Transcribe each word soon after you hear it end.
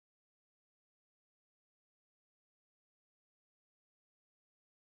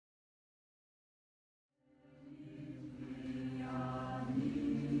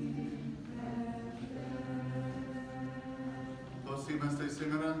Namaste,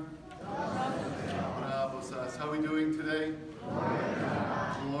 Simona. Bravo, Sas. How are we doing today?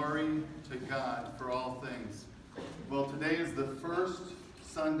 Glory to God for all things. Well, today is the first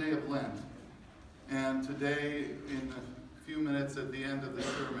Sunday of Lent. And today, in a few minutes at the end of the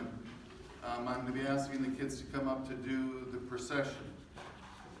sermon, I'm going to be asking the kids to come up to do the procession.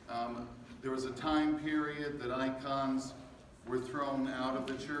 There was a time period that icons were thrown out of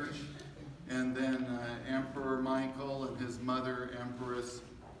the church, and then Emperor Michael and his mother, Empress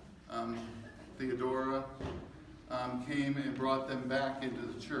Theodora, came and brought them back into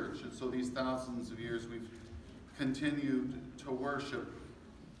the church. And so these thousands of years we've continued to worship.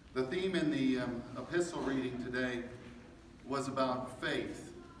 The theme in the epistle reading today was about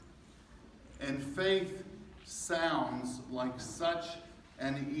faith. And faith sounds like such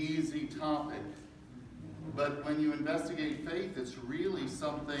an easy topic. But when you investigate faith, it's really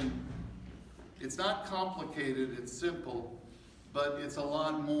something, it's not complicated, it's simple, but it's a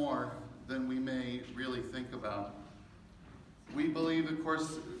lot more than we may really think about. We believe, of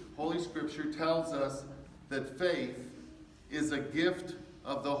course, Holy Scripture tells us that faith is a gift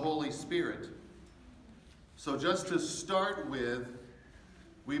of the Holy Spirit. So just to start with,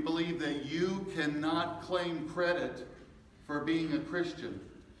 we believe that you cannot claim credit for being a Christian.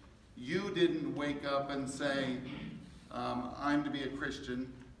 You didn't wake up and say, I'm to be a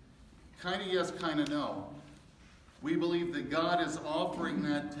Christian. Kind of yes, kind of no. We believe that God is offering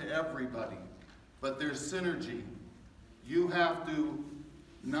that to everybody, but there's synergy. You have to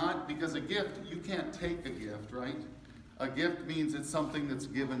not, because a gift, you can't take a gift, right? A gift means it's something that's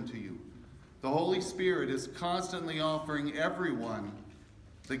given to you. The Holy Spirit is constantly offering everyone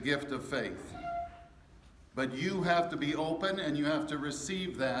the gift of faith. But you have to be open and you have to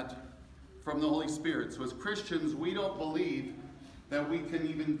receive that from the Holy Spirit. So as Christians, we don't believe that we can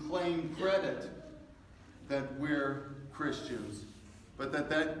even claim credit that we're Christians, but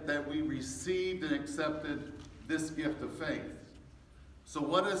that we received and accepted this gift of faith. So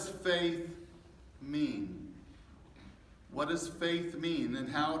what does faith mean? What does faith mean, and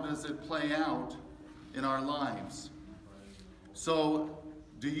how does it play out in our lives? So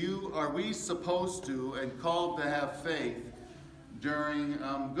are we supposed to and called to have faith during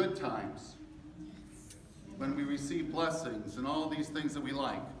good times, when we receive blessings and all these things that we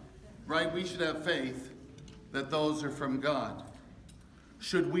like? Right? We should have faith that those are from God.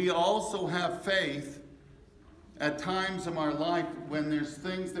 Should we also have faith at times in our life when there's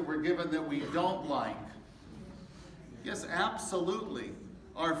things that we're given that we don't like? Yes, absolutely.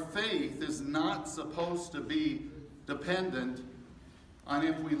 Our faith is not supposed to be dependent on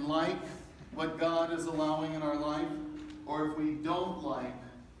if we like what God is allowing in our life or if we don't like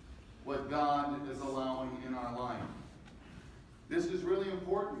what God is allowing in our life. This is really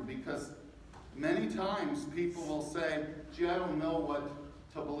important because many times people will say, gee, I don't know what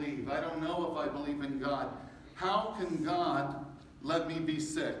to believe. I don't know if I believe in God. How can God let me be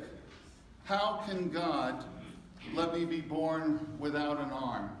sick? How can God let me be born without an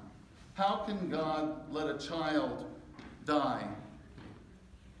arm? How can God let a child die?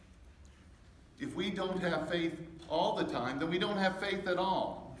 If we don't have faith all the time, then we don't have faith at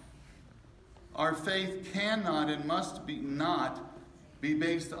all. Our faith cannot and must not be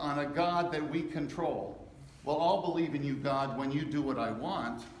based on a God that we control. Well, I'll believe in you, God, when you do what I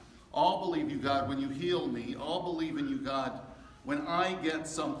want. I'll believe you, God, when you heal me. I'll believe in you, God, when I get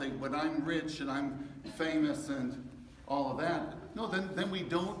something, when I'm rich and I'm famous and all of that. No, then we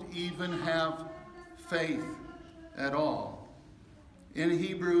don't even have faith at all. In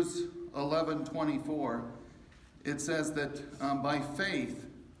Hebrews 11:24, it says that by faith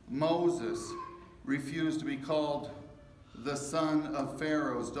Moses refused to be called the son of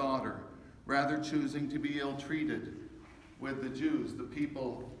Pharaoh's daughter, rather choosing to be ill-treated with the Jews, the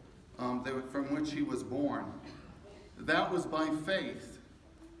people from which he was born. That was by faith.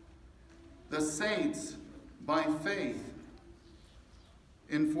 The saints, by faith,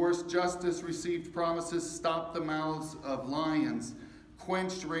 enforced justice, received promises, stopped the mouths of lions,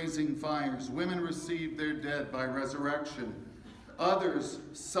 quenched raging fires. Women received their dead by resurrection. Others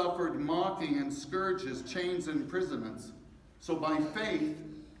suffered mocking and scourges, chains and imprisonments. So by faith,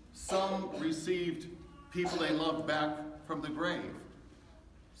 some received people they loved back from the grave.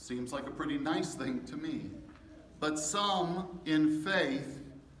 Seems like a pretty nice thing to me. But some, in faith,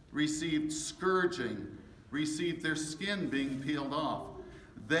 received scourging, received their skin being peeled off.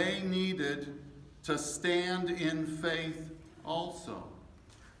 They needed to stand in faith also.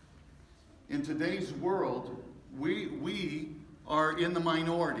 In today's world, we are in the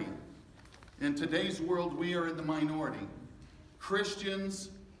minority. In today's world, we are in the minority. Christians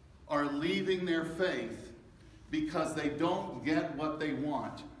are leaving their faith because they don't get what they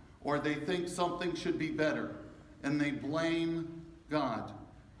want, or they think something should be better, and they blame God.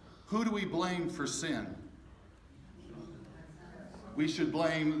 Who do we blame for sin? We should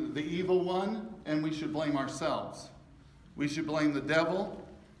blame the evil one, and we should blame ourselves. We should blame the devil,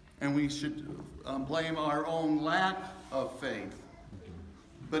 and we should blame our own lack of faith.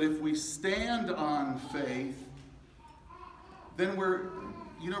 But if we stand on faith, then we're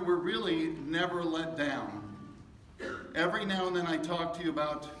really never let down. Every now and then I talk to you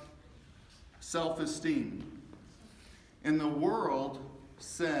about self-esteem. And the world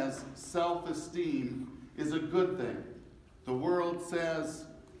says self-esteem is a good thing. The world says,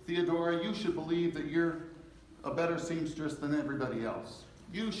 Theodora, you should believe that you're a better seamstress than everybody else.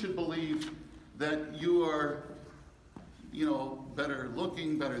 You should believe that you are, better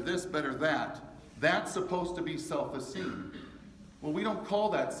looking, better this, better that. That's supposed to be self-esteem. Well, we don't call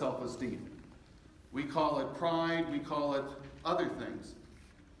that self-esteem. We call it pride, we call it other things.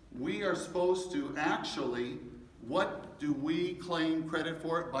 We are supposed to actually, what do we claim credit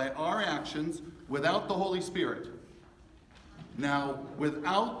for? By our actions without the Holy Spirit. Now,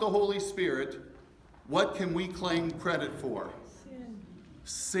 without the Holy Spirit, what can we claim credit for?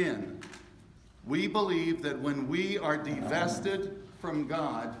 Sin. We believe that when we are divested from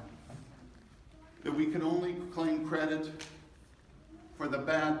God, that we can only claim credit for the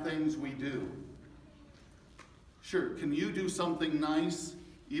bad things we do. Sure, can you do something nice?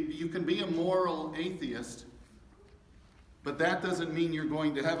 You can be a moral atheist, but that doesn't mean you're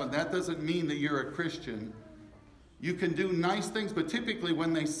going to heaven. That doesn't mean that you're a Christian. You can do nice things, but typically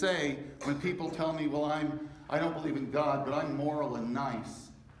when people tell me, well, I don't believe in God, but I'm moral and nice,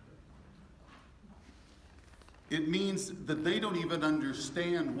 it means that they don't even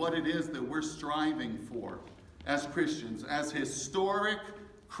understand what it is that we're striving for as Christians, as historic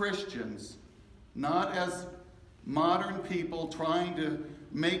Christians, not as modern people trying to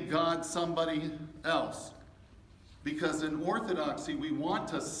make God somebody else. Because in Orthodoxy, we want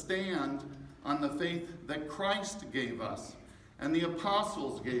to stand on the faith that Christ gave us and the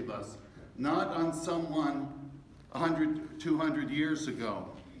apostles gave us, not on someone 100, 200 years ago.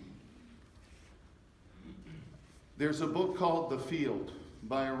 There's a book called The Field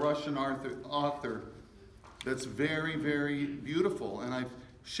by a Russian author that's very, very beautiful. And I've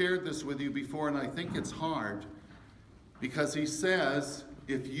shared this with you before, and I think it's hard because he says,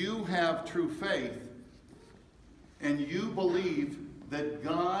 if you have true faith and you believe that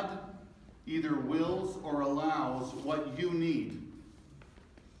God either wills or allows what you need.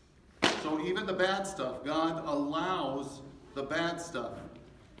 So even the bad stuff, God allows the bad stuff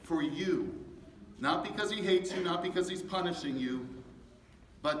for you. Not because he hates you, not because he's punishing you,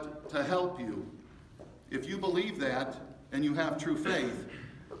 but to help you. If you believe that and you have true faith,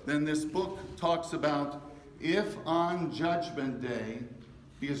 then this book talks about if on Judgment Day,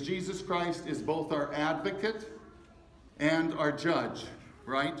 because Jesus Christ is both our advocate and our judge,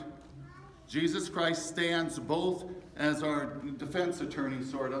 right? Jesus Christ stands both as our defense attorney,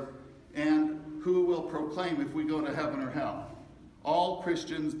 sort of, and who will proclaim if we go to heaven or hell. All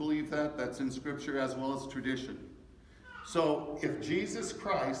Christians believe that. That's in Scripture as well as tradition. So if Jesus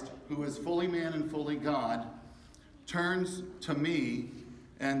Christ, who is fully man and fully God, turns to me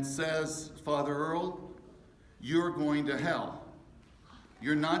and says, Father Earl, you're going to hell.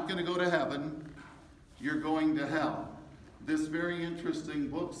 You're not going to go to heaven. You're going to hell. This very interesting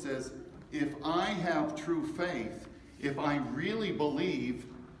book says, if I have true faith, if I really believe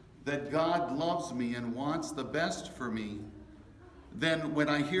that God loves me and wants the best for me, then when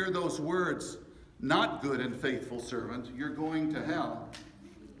I hear those words, not good and faithful servant, you're going to hell,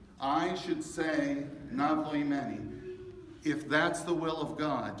 I should say, Navlo imeni, if that's the will of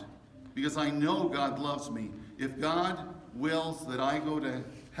God, because I know God loves me. If God wills that I go to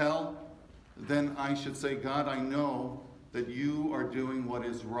hell, then I should say, God, I know that you are doing what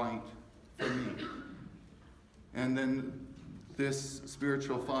is right for me. And then this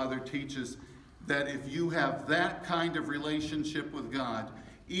spiritual father teaches that if you have that kind of relationship with God,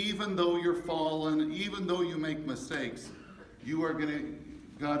 even though you're fallen, even though you make mistakes,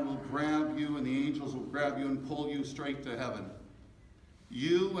 God will grab you and the angels will grab you and pull you straight to heaven.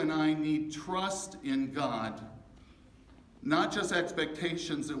 You and I need trust in God, not just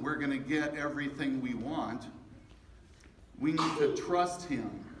expectations that we're going to get everything we want. We need to trust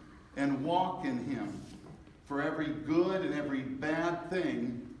him and walk in him for every good and every bad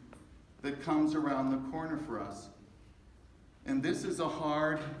thing that comes around the corner for us. And this is a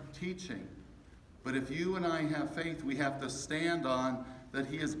hard teaching. But if you and I have faith, we have to stand on that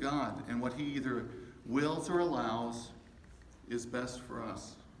he is God, and what he either wills or allows is best for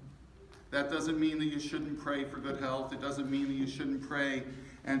us. That doesn't mean that you shouldn't pray for good health. It doesn't mean that you shouldn't pray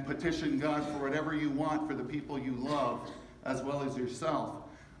and petition God for whatever you want for the people you love, as well as yourself.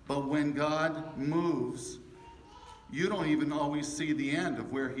 But when God moves, you don't even always see the end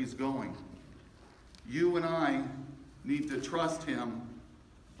of where he's going. You and I need to trust him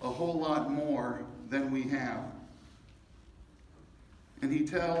a whole lot more than we have. And he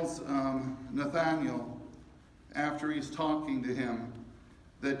tells Nathanael, after he's talking to him,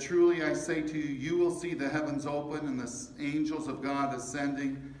 that truly I say to you, you will see the heavens open and the angels of God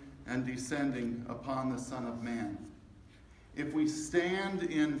ascending and descending upon the Son of Man. If we stand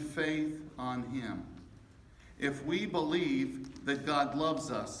in faith on him, if we believe that God loves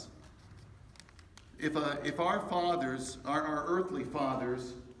us, if our fathers, our earthly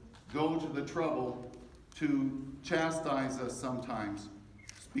fathers, go to the trouble to chastise us sometimes,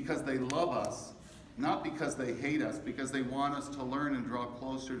 it's because they love us, not because they hate us, because they want us to learn and draw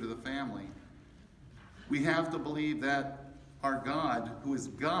closer to the family. We have to believe that our God, who is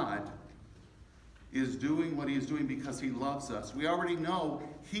God, is doing what he is doing because he loves us. We already know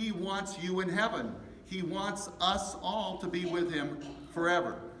he wants you in heaven. He wants us all to be with him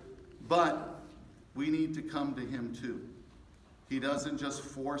forever. But we need to come to him too. He doesn't just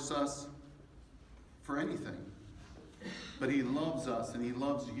force us for anything, but he loves us and he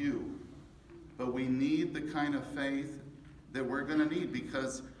loves you. But we need the kind of faith that we're going to need,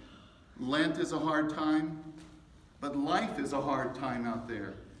 because Lent is a hard time, but life is a hard time out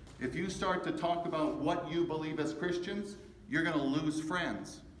there. If you start to talk about what you believe as Christians, you're going to lose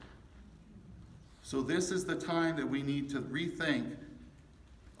friends. So this is the time that we need to rethink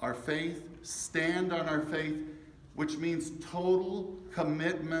our faith, stand on our faith, which means total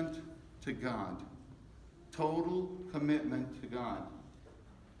commitment to God. Total commitment to God.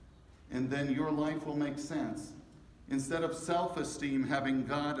 And then your life will make sense. Instead of self-esteem, having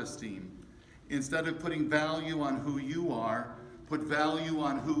God-esteem. Instead of putting value on who you are, put value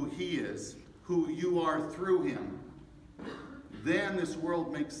on who he is, who you are through him. Then this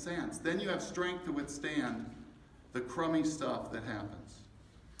world makes sense. Then you have strength to withstand the crummy stuff that happens.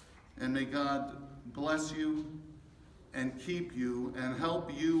 And may God bless you and keep you and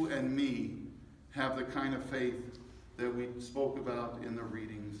help you and me have the kind of faith that we spoke about in the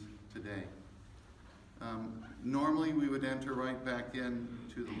readings today. Normally we would enter right back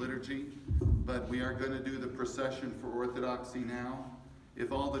into the liturgy, but we are going to do the procession for Orthodoxy now.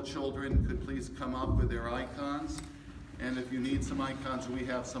 If all the children could please come up with their icons, and if you need some icons, we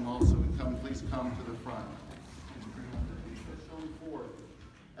have some also. Please come to the front. Shown forth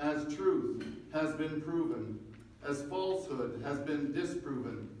as truth has been proven, as falsehood has been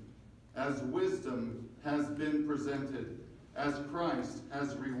disproven, as wisdom has been presented, as Christ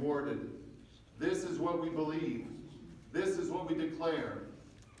has rewarded. This is what we believe. This is what we declare.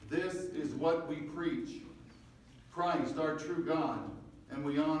 This is what we preach. Christ, our true God, and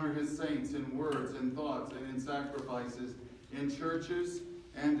we honor his saints in words and thoughts and in sacrifices, in churches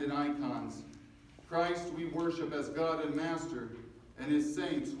and in icons. Christ we worship as God and Master, and his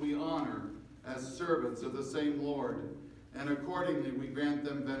saints we honor as servants of the same Lord, and accordingly we grant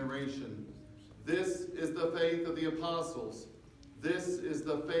them veneration. This is the faith of the apostles. This is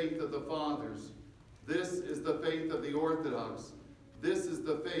the faith of the fathers. This is the faith of the Orthodox. This is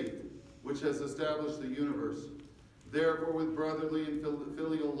the faith which has established the universe. Therefore, with brotherly and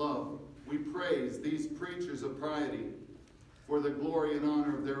filial love, we praise these preachers of piety for the glory and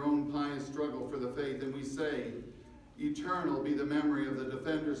honor of their own pious struggle for the faith. And we say, eternal be the memory of the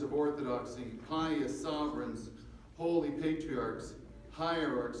defenders of Orthodoxy, pious sovereigns, holy patriarchs,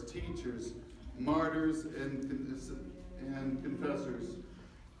 hierarchs, teachers, martyrs, and confessors.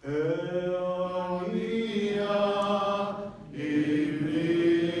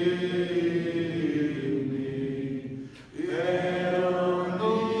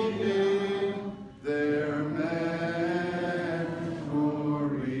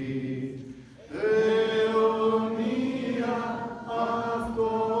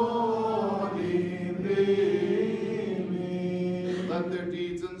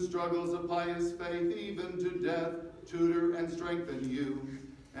 Tutor and strengthen you,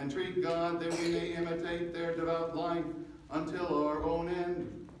 and treat God that we may imitate their devout life until our own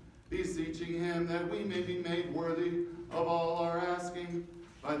end, beseeching him that we may be made worthy of all our asking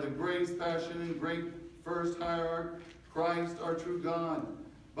by the grace, passion, and great first hierarch, Christ our true God,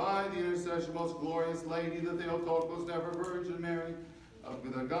 by the intercession most glorious Lady, the Theotokos, ever Virgin Mary, of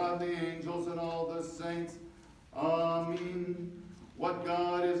the godly angels and all the saints. Amen. What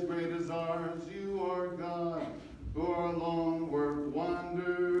God is great as ours, you are God, who alone work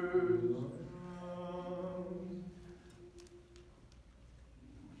wonders.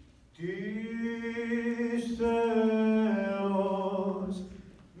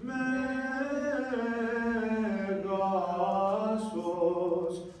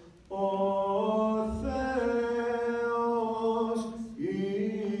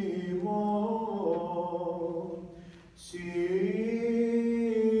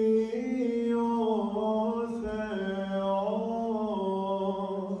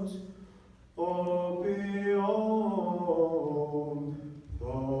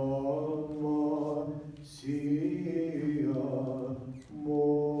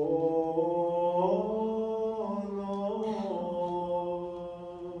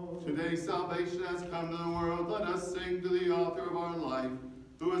 life,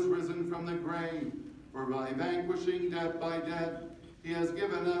 who is risen from the grave. For by vanquishing death by death, he has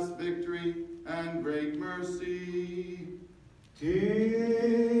given us victory and great mercy.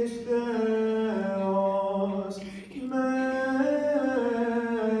 Tis Theos megas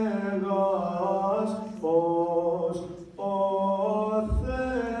os o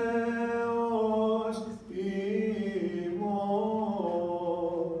Theos imor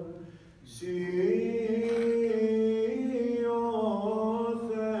si o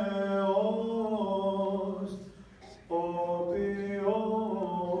Theos opion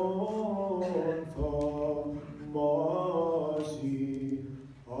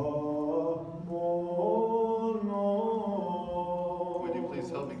Would you please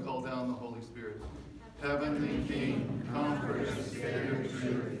help me call down the Holy Spirit? Heavenly King, Comforter, Spirit of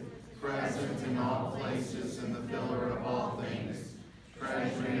truth, present in all places and the filler of all things,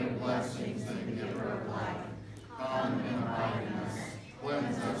 treasury of blessings and giver of life, come and abide in us,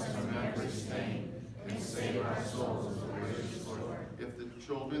 cleanse us from every stain, and save our souls, O gracious Lord. If the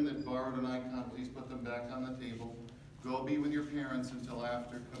children that borrowed an icon, please put them back on the table. Go be with your parents until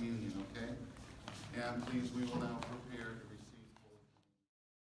after communion, okay? And please, we will now